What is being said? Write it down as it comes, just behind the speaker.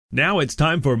Now it's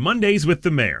time for Mondays with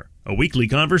the Mayor, a weekly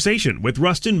conversation with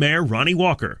Ruston Mayor Ronny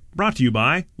Walker. Brought to you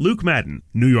by Luke Madden,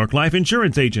 New York Life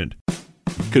Insurance Agent.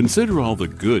 Consider all the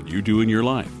good you do in your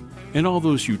life and all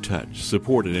those you touch,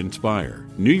 support, and inspire.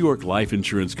 New York Life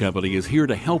Insurance Company is here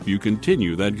to help you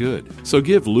continue that good. So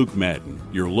give Luke Madden,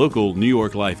 your local New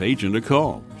York Life agent, a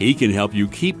call. He can help you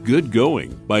keep good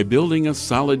going by building a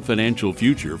solid financial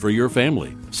future for your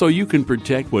family so you can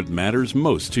protect what matters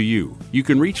most to you. You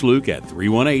can reach Luke at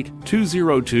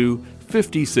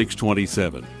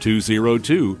 318-202-5627,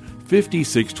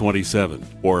 202-5627,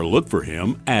 or look for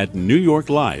him at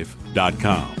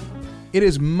newyorklife.com. It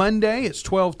is Monday, it's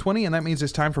 12:20, and that means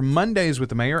it's time for Mondays with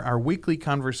the Mayor, our weekly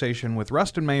conversation with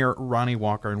Ruston Mayor Ronny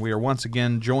Walker. And we are once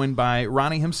again joined by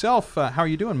Ronny himself. How are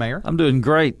you doing, Mayor? I'm doing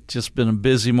great. Just been a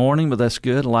busy morning, but that's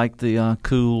good. I like the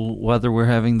cool weather we're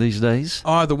having these days.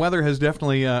 The weather has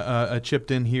definitely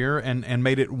chipped in here and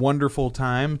made it wonderful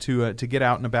time to get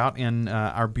out and about in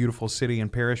our beautiful city and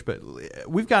parish. But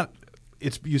we've got...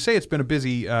 You say it's been a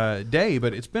busy day,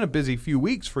 but it's been a busy few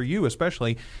weeks for you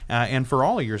especially, and for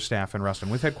all of your staff in Ruston.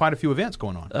 We've had quite a few events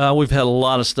going on. We've had a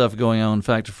lot of stuff going on. In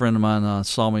fact, a friend of mine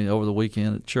saw me over the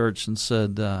weekend at church and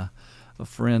said, a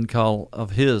friend of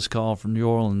his called from New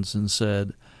Orleans and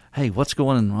said, "Hey, what's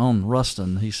going on in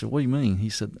Ruston?" He said, "What do you mean?" He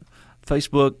said,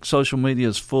 Facebook, social media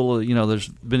is full of, there's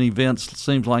been events, it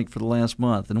seems like, for the last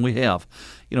month, and we have.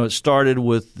 It started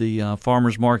with the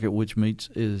farmers market, which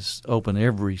is open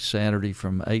every Saturday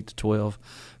from 8 to 12.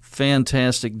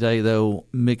 Fantastic day, though,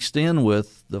 mixed in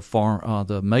with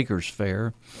the Makers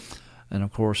Fair. And,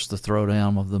 of course, the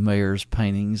throwdown of the mayor's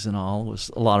paintings and all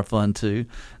was a lot of fun, too.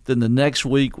 Then the next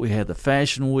week, we had the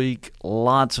Fashion Week,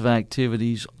 lots of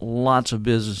activities, lots of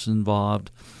business involved.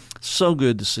 So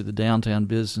good to see the downtown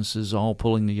businesses all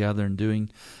pulling together and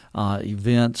doing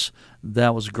events.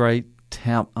 That was great.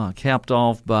 Capped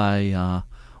off by a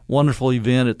wonderful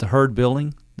event at the Hurd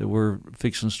Building that we're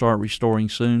fixing to start restoring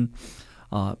soon.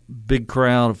 Big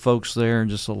crowd of folks there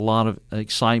and just a lot of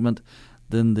excitement.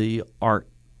 Then the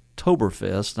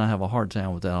Oktoberfest, and I have a hard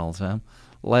time with that all the time.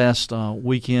 Last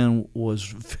weekend was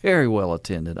very well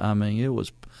attended. I mean, it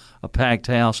was a packed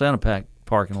house and a packed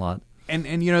parking lot. And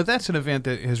that's an event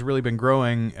that has really been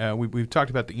growing. We've talked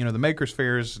about the Makers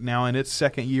Fair is now in its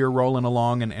second year rolling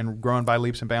along and growing by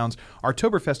leaps and bounds.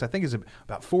 Oktoberfest, I think, is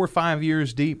about 4 or 5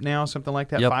 years deep now, something like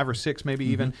that, Yep. 5 or 6 maybe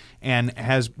even, and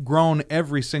has grown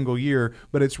every single year.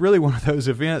 But it's really one of those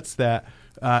events that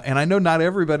and I know not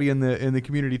everybody in the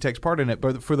community takes part in it,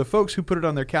 but for the folks who put it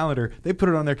on their calendar, they put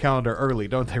it on their calendar early,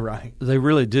 don't they, Ronny? They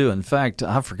really do. In fact,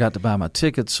 I forgot to buy my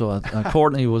tickets, so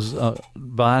Courtney was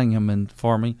buying them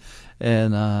for me,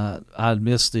 and I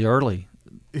missed the early.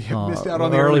 You missed out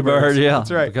on the early bird, yeah. That's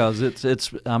right. Because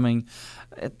it's I mean,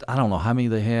 I don't know how many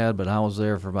they had, but I was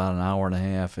there for about an hour and a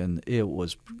half, and it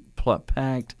was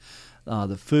packed.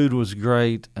 The food was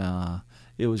great.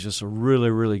 It was just a really,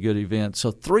 really good event.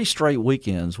 So 3 straight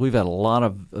weekends, we've had a lot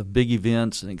of big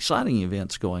events and exciting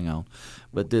events going on.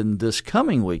 But then this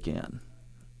coming weekend,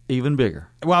 even bigger.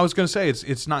 Well, I was going to say,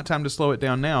 it's not time to slow it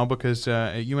down now because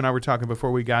you and I were talking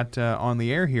before we got on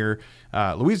the air here.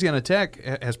 Louisiana Tech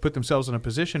has put themselves in a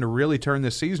position to really turn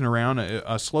this season around.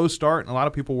 A slow start, and a lot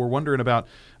of people were wondering about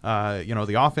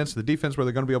the offense, the defense, where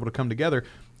they're going to be able to come together.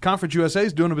 Conference USA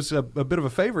is doing us a bit of a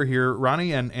favor here,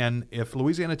 Ronny, and if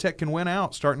Louisiana Tech can win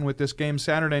out, starting with this game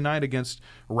Saturday night against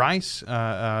Rice,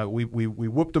 we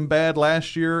whooped them bad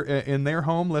last year in their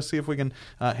home. Let's see if we can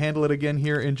handle it again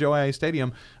here in Joe IA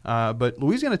Stadium. But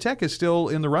Louisiana Tech is still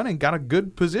in the running, got a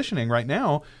good positioning right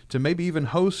now to maybe even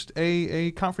host a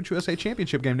Conference USA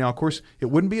championship game. Now, of course, it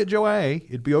wouldn't be at Joe IA.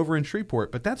 It'd be over in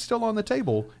Shreveport, but that's still on the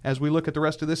table as we look at the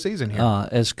rest of this season here.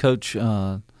 As Coach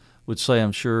would say,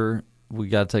 I'm sure we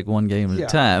got to take one game at a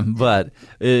time, but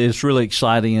it's really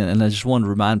exciting, and I just wanted to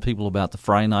remind people about the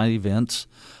Friday night events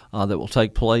that will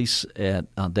take place at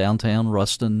downtown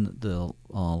Ruston, the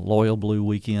Loyal Blue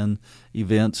Weekend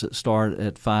events that start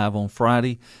at 5 on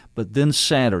Friday. But then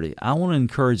Saturday, I want to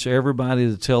encourage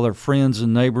everybody to tell their friends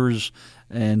and neighbors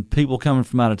and people coming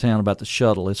from out of town about the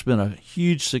shuttle. It's been a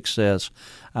huge success.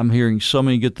 I'm hearing so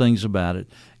many good things about it.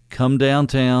 Come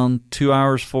downtown, 2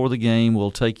 hours before the game. We'll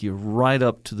take you right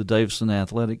up to the Davison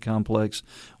Athletic Complex.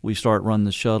 We start running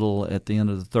the shuttle at the end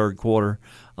of the third quarter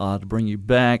to bring you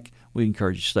back. We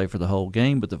encourage you to stay for the whole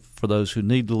game, but for those who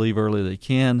need to leave early, they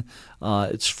can.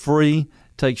 It's free.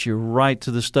 Takes you right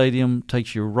to the stadium,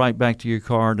 takes you right back to your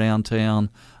car downtown.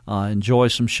 Enjoy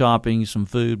some shopping, some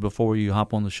food before you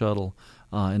hop on the shuttle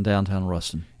in downtown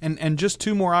Ruston. And just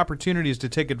two more opportunities to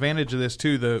take advantage of this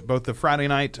too. Both the Friday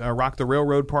night Rock the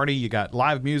Railroad party, you got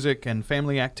live music and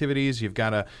family activities. You've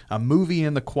got a movie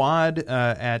in the quad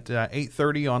at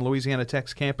 8:30 on Louisiana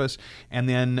Tech's campus, and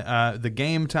then the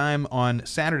game time on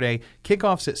Saturday.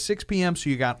 Kickoffs at 6 p.m. So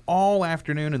you got all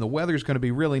afternoon, and the weather's going to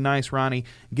be really nice. Ronnie,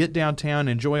 get downtown,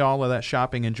 enjoy all of that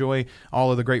shopping, enjoy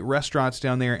all of the great restaurants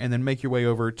down there, and then make your way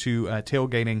over to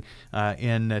tailgating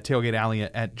in Tailgate Alley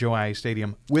at Joe I.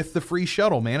 Stadium with the free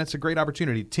shuttle, man. It's a great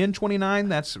opportunity. 10:29,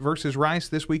 that's versus Rice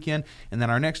this weekend. And then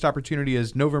our next opportunity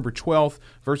is November 12th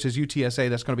versus UTSA.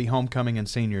 That's going to be homecoming and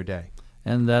senior day.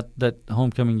 And that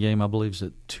homecoming game, I believe, is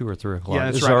at 2 or 3 o'clock. Yeah,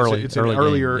 that's it's right. Early, it's an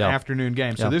earlier game. afternoon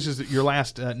game. So this is your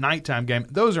last nighttime game.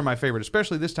 Those are my favorite,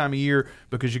 especially this time of year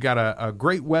because you got a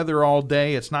great weather all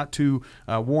day. It's not too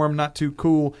warm, not too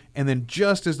cool. And then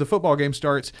just as the football game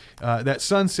starts, that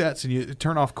sun sets and you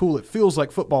turn off cool. It feels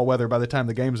like football weather by the time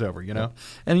the game's over, you know?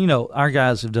 And, our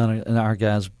guys have done it. And our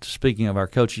guys, speaking of our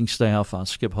coaching staff,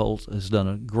 Skip Holt has done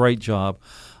a great job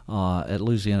at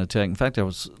Louisiana Tech. In fact, I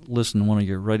was listening to one of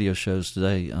your radio shows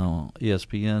today on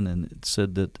ESPN, and it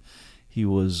said that he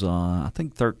was, I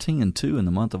think, 13-2 in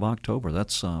the month of October.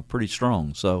 That's pretty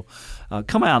strong. So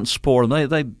come out and support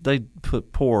them. They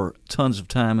pour tons of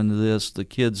time into this. The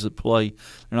kids that play,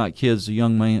 they're not kids, the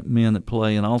young men that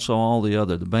play, and also all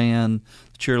the band,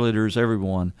 the cheerleaders,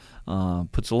 everyone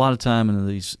puts a lot of time into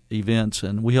these events,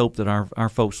 and we hope that our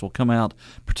folks will come out,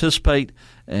 participate,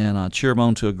 and cheer them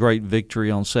on to a great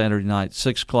victory on Saturday night,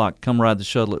 6 o'clock. Come ride the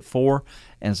shuttle at 4.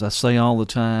 And as I say all the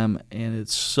time, and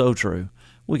it's so true,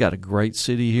 we got a great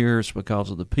city here. It's because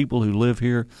of the people who live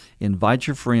here. Invite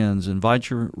your friends, invite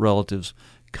your relatives.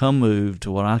 Come move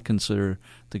to what I consider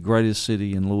the greatest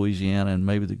city in Louisiana and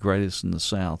maybe the greatest in the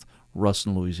South,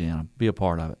 Ruston, Louisiana. Be a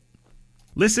part of it.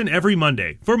 Listen every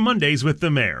Monday for Mondays with the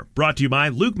Mayor, brought to you by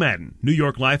Luke Madden, New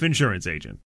York Life Insurance Agent.